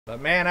But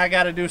man, I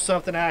got to do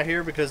something out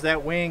here because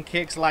that wind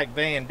kicks like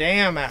Van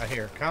Damme out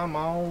here. Come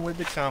on with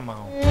the come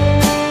on.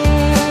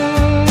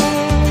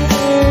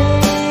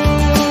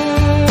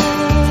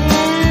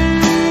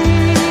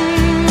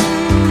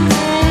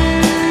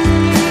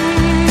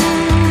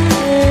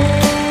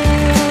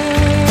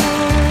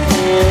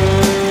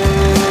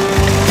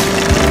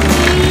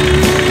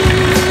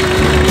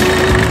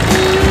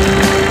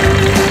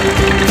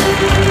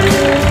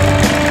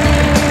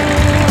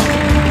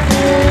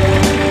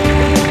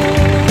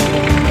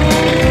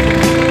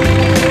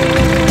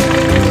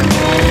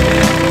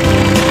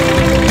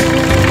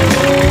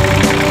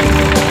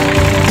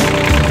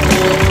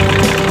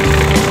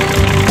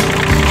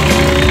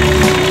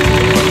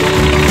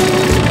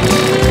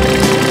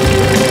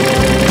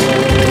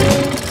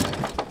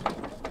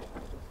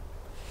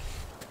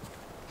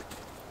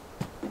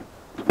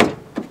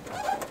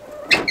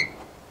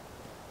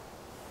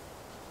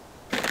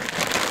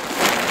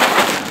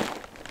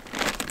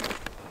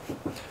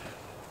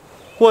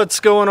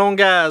 What's going on,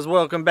 guys?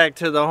 Welcome back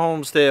to the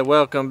homestead.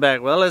 Welcome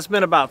back. Well, it's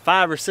been about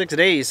 5 or 6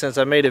 days since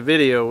I made a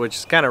video, which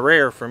is kind of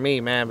rare for me,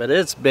 man, but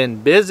it's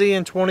been busy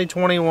in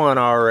 2021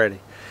 already.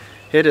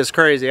 It is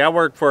crazy. I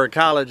work for a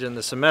college and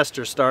the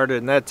semester started,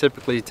 and that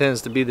typically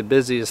tends to be the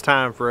busiest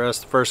time for us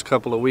the first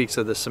couple of weeks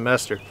of the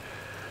semester.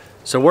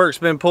 So work's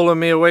been pulling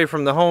me away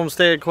from the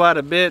homestead quite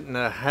a bit, and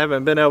I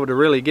haven't been able to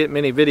really get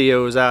many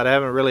videos out. I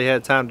haven't really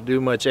had time to do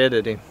much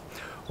editing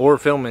or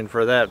filming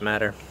for that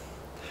matter.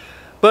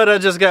 But I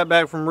just got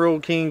back from Rural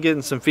King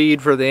getting some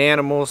feed for the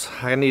animals.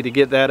 I need to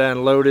get that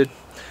unloaded.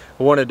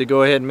 I wanted to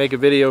go ahead and make a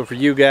video for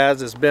you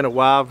guys. It's been a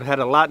while. I've had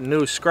a lot of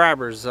new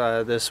subscribers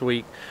this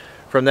week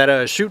from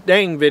that shoot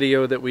dang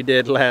video that we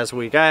did last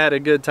week. I had a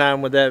good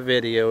time with that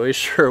video. It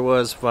sure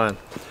was fun.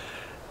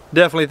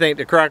 Definitely thank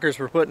the Crockers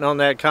for putting on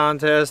that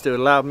contest. It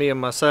allowed me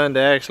and my son to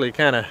actually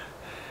kind of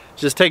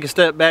just take a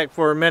step back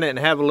for a minute and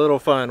have a little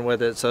fun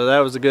with it. So that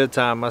was a good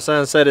time. My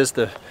son said it's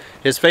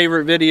his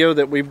favorite video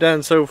that we've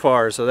done so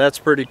far, so that's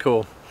pretty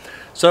cool.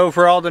 So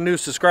for all the new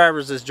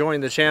subscribers that's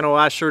joined the channel,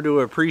 I sure do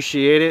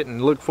appreciate it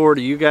and look forward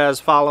to you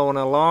guys following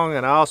along,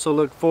 and I also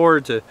look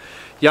forward to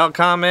y'all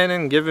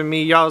commenting and giving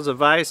me y'all's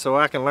advice so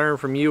I can learn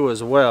from you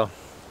as well.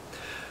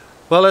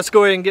 Well, let's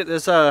go ahead and get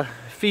this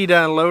feed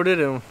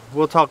unloaded, and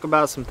we'll talk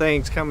about some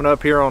things coming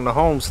up here on the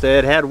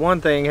homestead. Had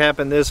one thing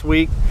happen this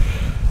week.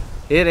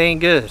 It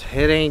ain't good.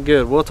 It ain't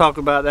good. We'll talk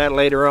about that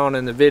later on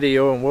in the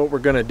video and what we're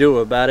going to do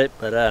about it.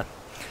 But,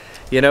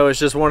 you know, it's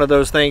just one of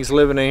those things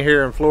living in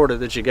here in Florida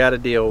that you got to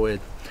deal with.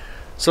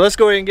 So let's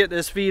go ahead and get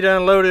this feed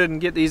unloaded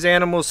and get these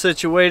animals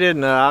situated.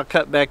 And I'll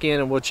cut back in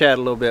and we'll chat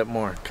a little bit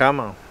more.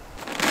 Come on.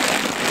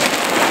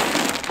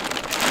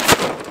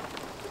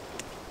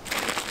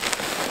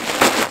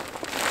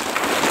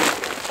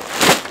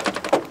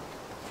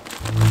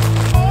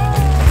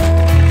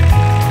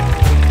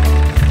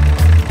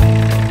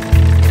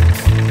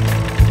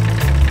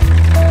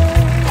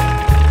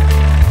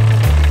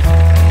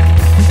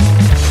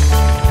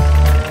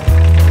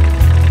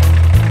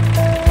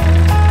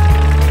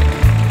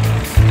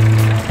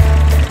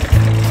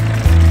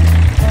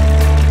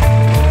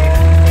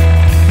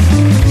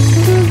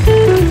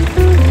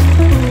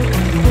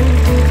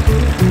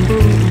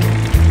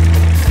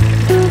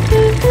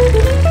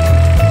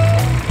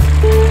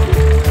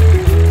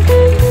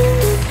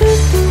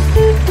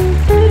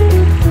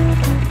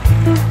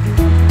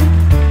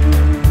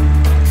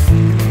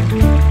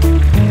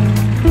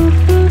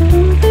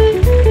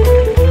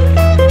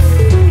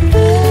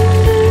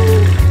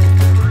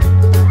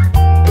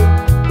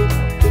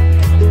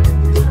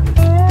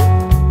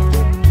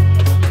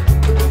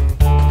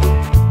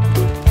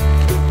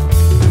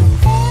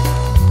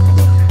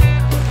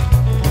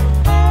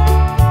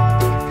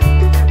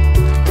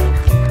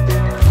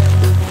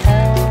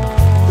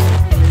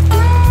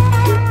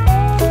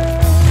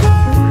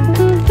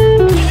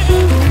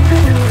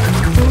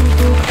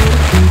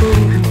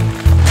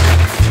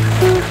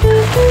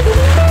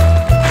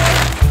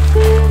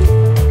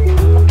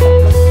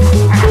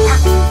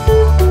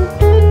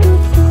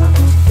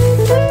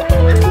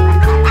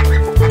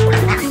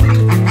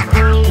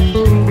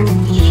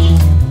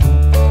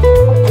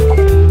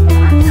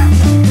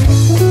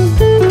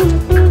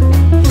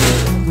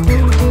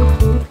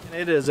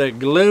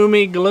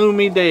 A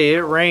gloomy day.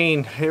 It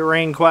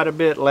rained quite a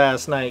bit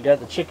last night. Got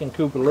the chicken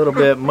coop a little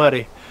bit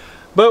muddy,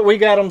 but we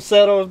got them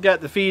settled,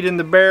 got the feed in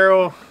the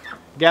barrel,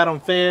 got them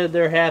fed.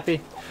 They're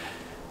happy.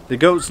 The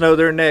goats know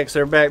they're next.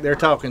 They're back there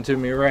talking to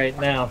me right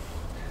now.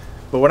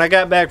 But when I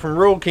got back from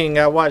Rural King,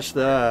 I watched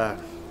the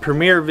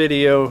premiere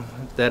video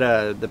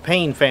that the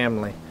Payne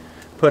family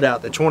put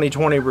out, the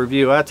 2020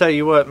 review. I tell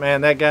you what,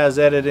 man, that guy's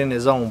editing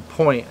is on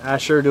point. I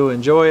sure do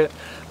enjoy it.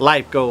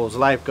 Life goals,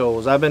 life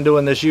goals. I've been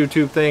doing this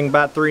YouTube thing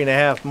about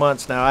 3.5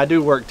 months now. I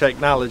do work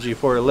technology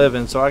for a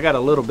living, so I got a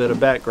little bit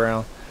of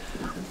background,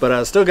 but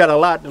I still got a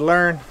lot to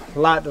learn.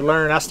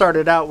 I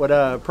started out with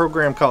a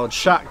program called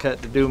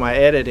Shotcut to do my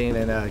editing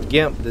and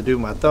GIMP to do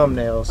my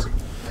thumbnails.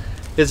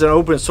 It's an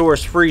open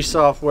source free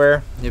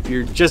software. If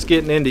you're just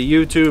getting into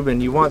YouTube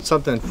and you want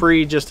something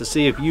free just to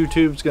see if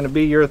YouTube's going to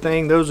be your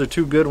thing, those are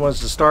two good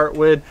ones to start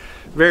with.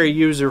 Very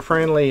user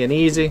friendly and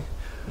easy.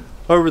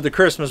 Over the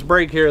Christmas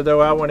break here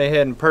though, I went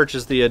ahead and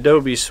purchased the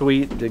Adobe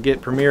suite to get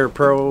Premiere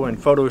Pro and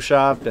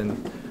Photoshop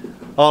and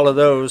all of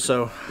those.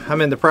 So I'm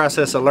in the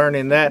process of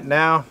learning that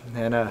now,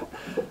 and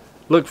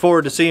look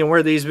forward to seeing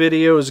where these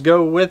videos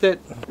go with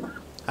it.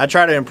 I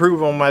try to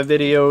improve on my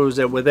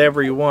videos with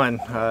every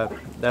one.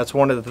 That's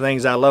one of the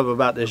things I love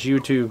about this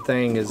YouTube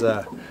thing, is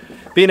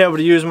being able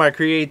to use my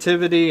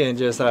creativity and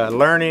just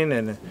learning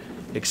and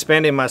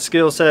expanding my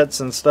skill sets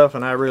and stuff,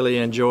 and I really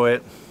enjoy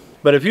it.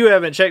 But if you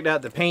haven't checked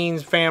out the Payne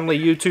family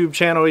YouTube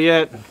channel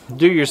yet,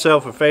 do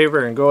yourself a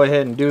favor and go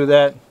ahead and do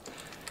that.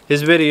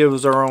 His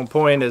videos are on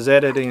point. His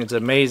editing is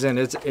amazing.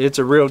 It's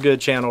a real good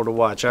channel to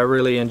watch. I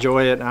really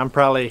enjoy it. I'm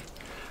probably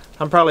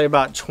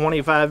about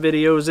 25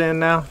 videos in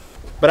now.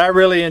 But I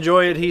really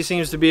enjoy it. He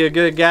seems to be a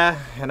good guy,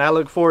 and I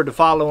look forward to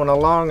following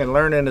along and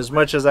learning as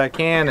much as I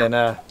can,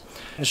 and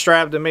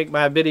strive to make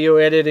my video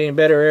editing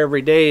better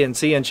every day. And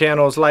seeing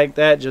channels like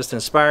that just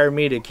inspire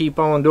me to keep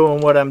on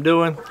doing what I'm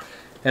doing,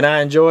 and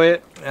I enjoy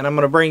it. And I'm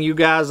going to bring you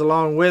guys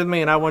along with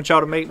me, and I want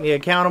y'all to make me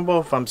accountable.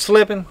 If I'm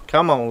slipping,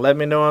 come on, let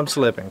me know I'm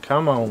slipping.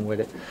 Come on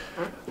with it.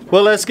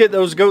 Well, let's get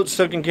those goats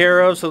taken care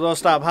of so they'll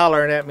stop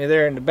hollering at me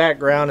there in the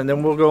background, and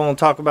then we'll go on and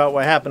talk about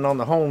what happened on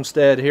the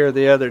homestead here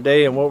the other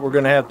day and what we're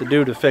going to have to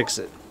do to fix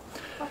it.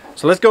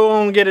 So let's go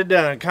on and get it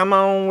done. Come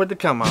on with the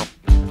come on.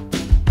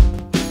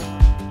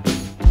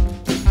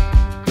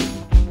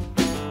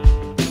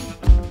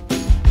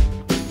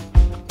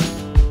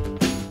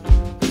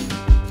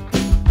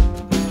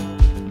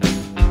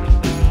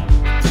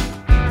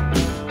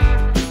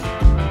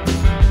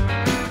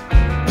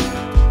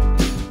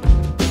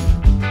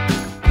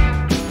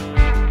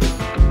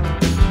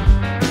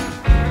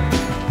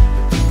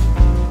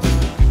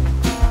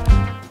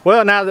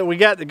 Well, now that we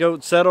got the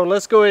goats settled,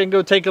 let's go ahead and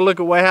go take a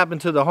look at what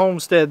happened to the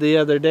homestead the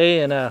other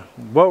day, and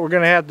what we're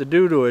going to have to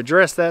do to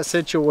address that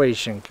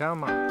situation.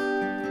 Come on.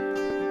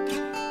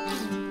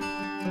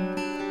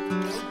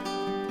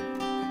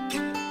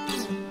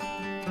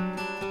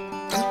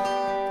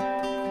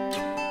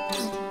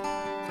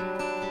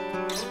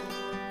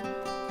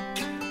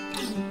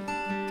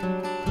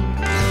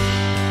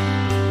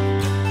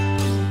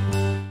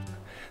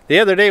 The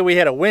other day we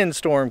had a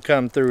windstorm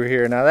come through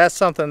here. Now that's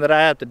something that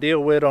I have to deal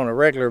with on a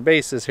regular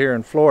basis here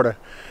in Florida.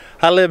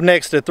 I live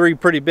next to 3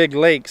 pretty big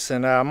lakes,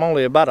 and I'm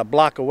only about a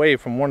block away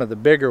from one of the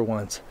bigger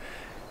ones.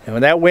 And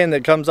when that wind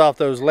that comes off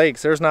those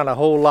lakes, there's not a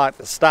whole lot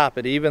to stop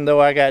it. Even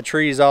though I got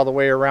trees all the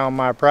way around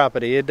my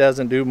property, it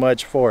doesn't do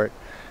much for it.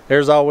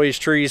 There's always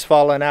trees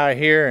falling out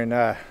here,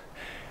 and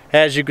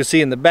as you can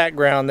see in the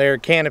background there,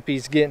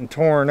 canopies getting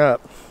torn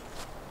up.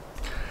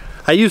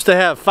 I used to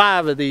have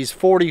 5 of these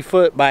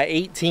 40-foot by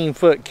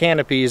 18-foot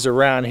canopies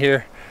around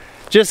here,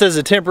 just as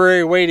a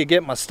temporary way to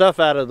get my stuff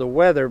out of the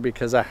weather,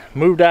 because I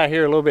moved out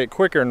here a little bit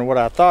quicker than what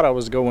I thought I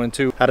was going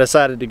to. I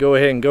decided to go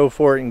ahead and go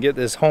for it and get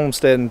this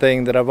homesteading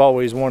thing that I've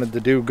always wanted to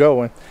do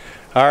going.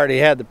 I already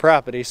had the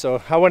property,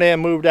 so I went ahead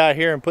and moved out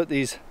here and put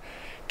these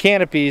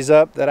canopies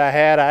up that I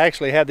had. I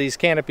actually had these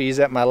canopies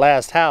at my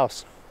last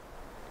house,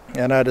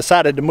 and I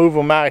decided to move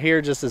them out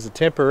here just as a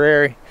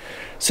temporary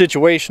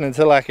situation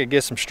until I could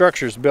get some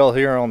structures built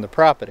here on the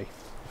property.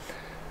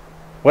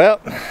 Well,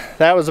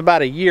 that was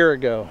about a year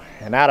ago,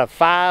 and out of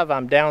 5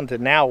 I'm down to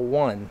now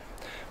 1,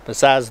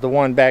 besides the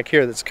one back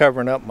here that's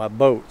covering up my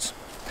boats.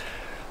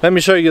 Let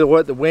me show you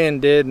what the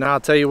wind did, and I'll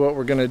tell you what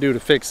we're going to do to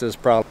fix this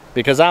problem,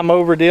 because I'm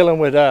over dealing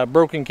with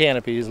broken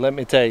canopies, let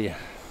me tell you.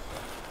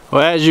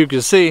 Well, as you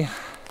can see,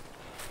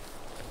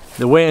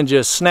 the wind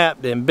just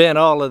snapped and bent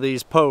all of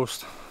these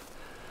posts.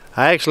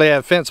 I actually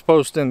have fence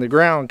posts in the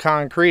ground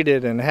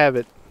concreted and have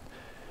it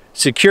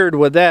secured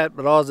with that,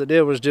 but all it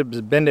did was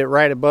just bend it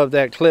right above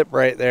that clip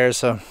right there.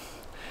 So,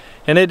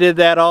 and it did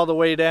that all the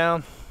way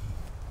down.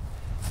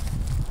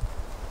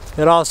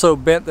 It also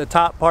bent the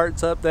top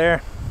parts up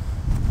there.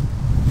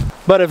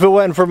 But if it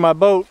wasn't for my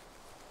boat,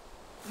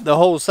 the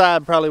whole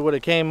side probably would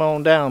have came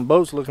on down.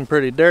 Boat's looking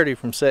pretty dirty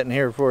from sitting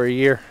here for a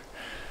year.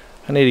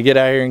 I need to get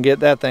out here and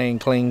get that thing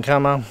clean.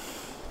 Come on.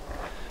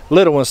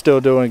 Little one's still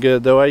doing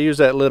good though. I use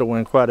that little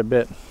one quite a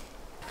bit.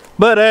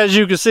 But as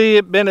you can see,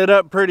 it bent it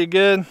up pretty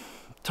good.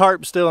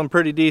 Tarp's still in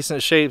pretty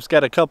decent shape. It's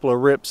got a couple of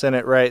rips in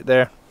it right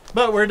there.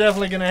 But we're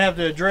definitely going to have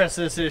to address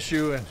this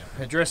issue and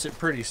address it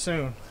pretty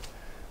soon.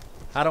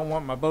 I don't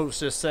want my boats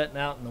just sitting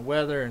out in the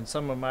weather and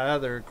some of my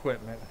other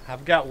equipment.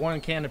 I've got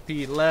one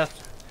canopy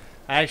left.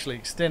 I actually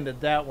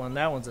extended that one.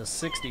 That one's a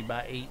 60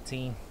 by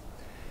 18.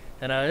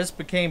 And this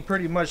became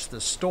pretty much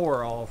the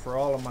store all for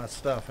all of my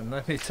stuff. And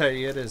let me tell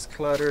you, it is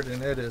cluttered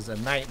and it is a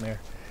nightmare.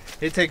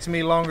 It takes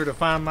me longer to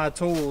find my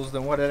tools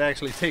than what it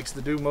actually takes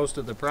to do most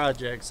of the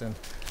projects. And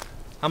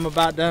I'm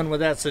about done with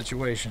that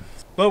situation.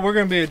 But we're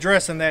going to be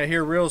addressing that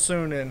here real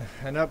soon in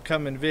an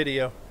upcoming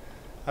video.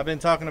 I've been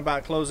talking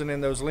about closing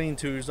in those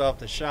lean-tos off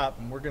the shop,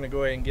 and we're going to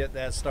go ahead and get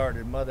that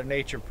started. Mother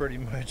Nature pretty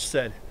much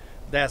said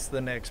that's the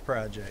next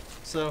project.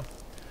 So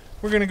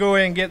we're gonna go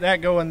ahead and get that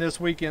going this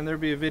weekend. There'll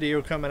be a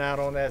video coming out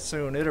on that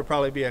soon. It'll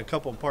probably be a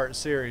couple part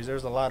series.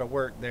 There's a lot of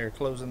work there,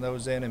 closing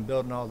those in and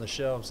building all the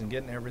shelves and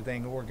getting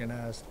everything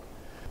organized.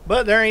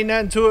 But there ain't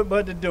nothing to it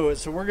but to do it.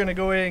 So we're gonna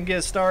go ahead and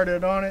get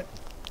started on it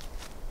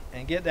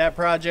and get that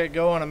project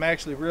going. I'm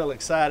actually real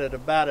excited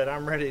about it.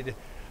 I'm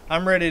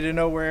ready to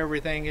know where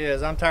everything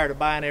is. I'm tired of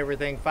buying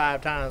everything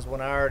 5 times when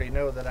I already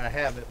know that I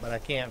have it, but I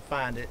can't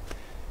find it.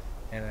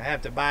 And I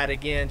have to buy it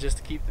again just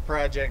to keep the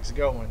projects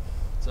going.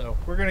 So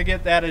we're gonna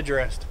get that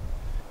addressed.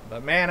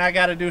 But man, I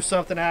gotta do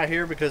something out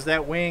here because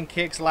that wind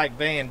kicks like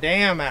Van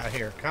Damme out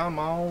here. Come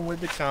on with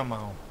the come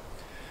on.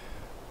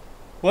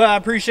 Well, I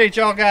appreciate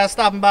y'all guys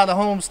stopping by the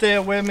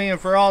homestead with me,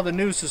 and for all the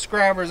new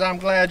subscribers, I'm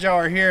glad y'all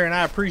are here, and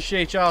I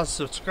appreciate y'all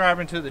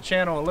subscribing to the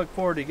channel and look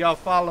forward to y'all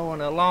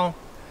following along.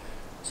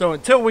 So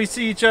until we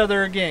see each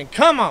other again,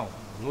 come on,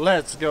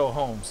 let's go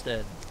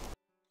homesteading.